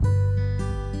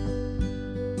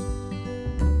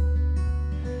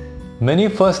Many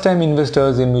first-time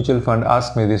investors in mutual fund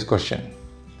ask me this question.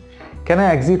 Can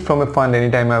I exit from a fund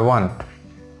anytime I want?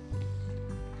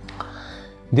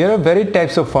 There are varied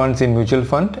types of funds in mutual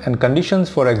fund and conditions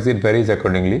for exit varies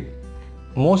accordingly.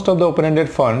 Most of the open-ended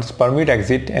funds permit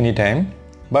exit anytime,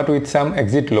 but with some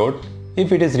exit load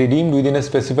if it is redeemed within a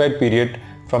specified period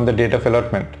from the date of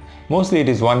allotment. Mostly it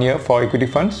is 1 year for equity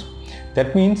funds.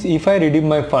 That means if I redeem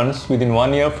my funds within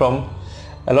 1 year from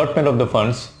allotment of the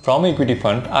funds from equity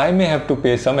fund, I may have to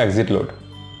pay some exit load.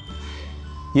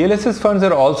 ELSS funds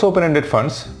are also open-ended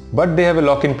funds, but they have a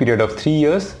lock-in period of 3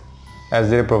 years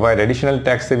as they provide additional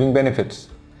tax-saving benefits.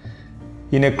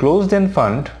 In a closed-end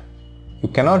fund, you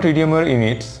cannot redeem your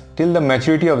units till the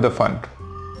maturity of the fund.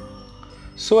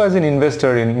 So as an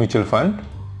investor in mutual fund,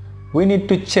 we need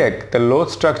to check the load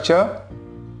structure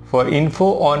for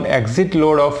info on exit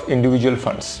load of individual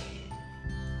funds.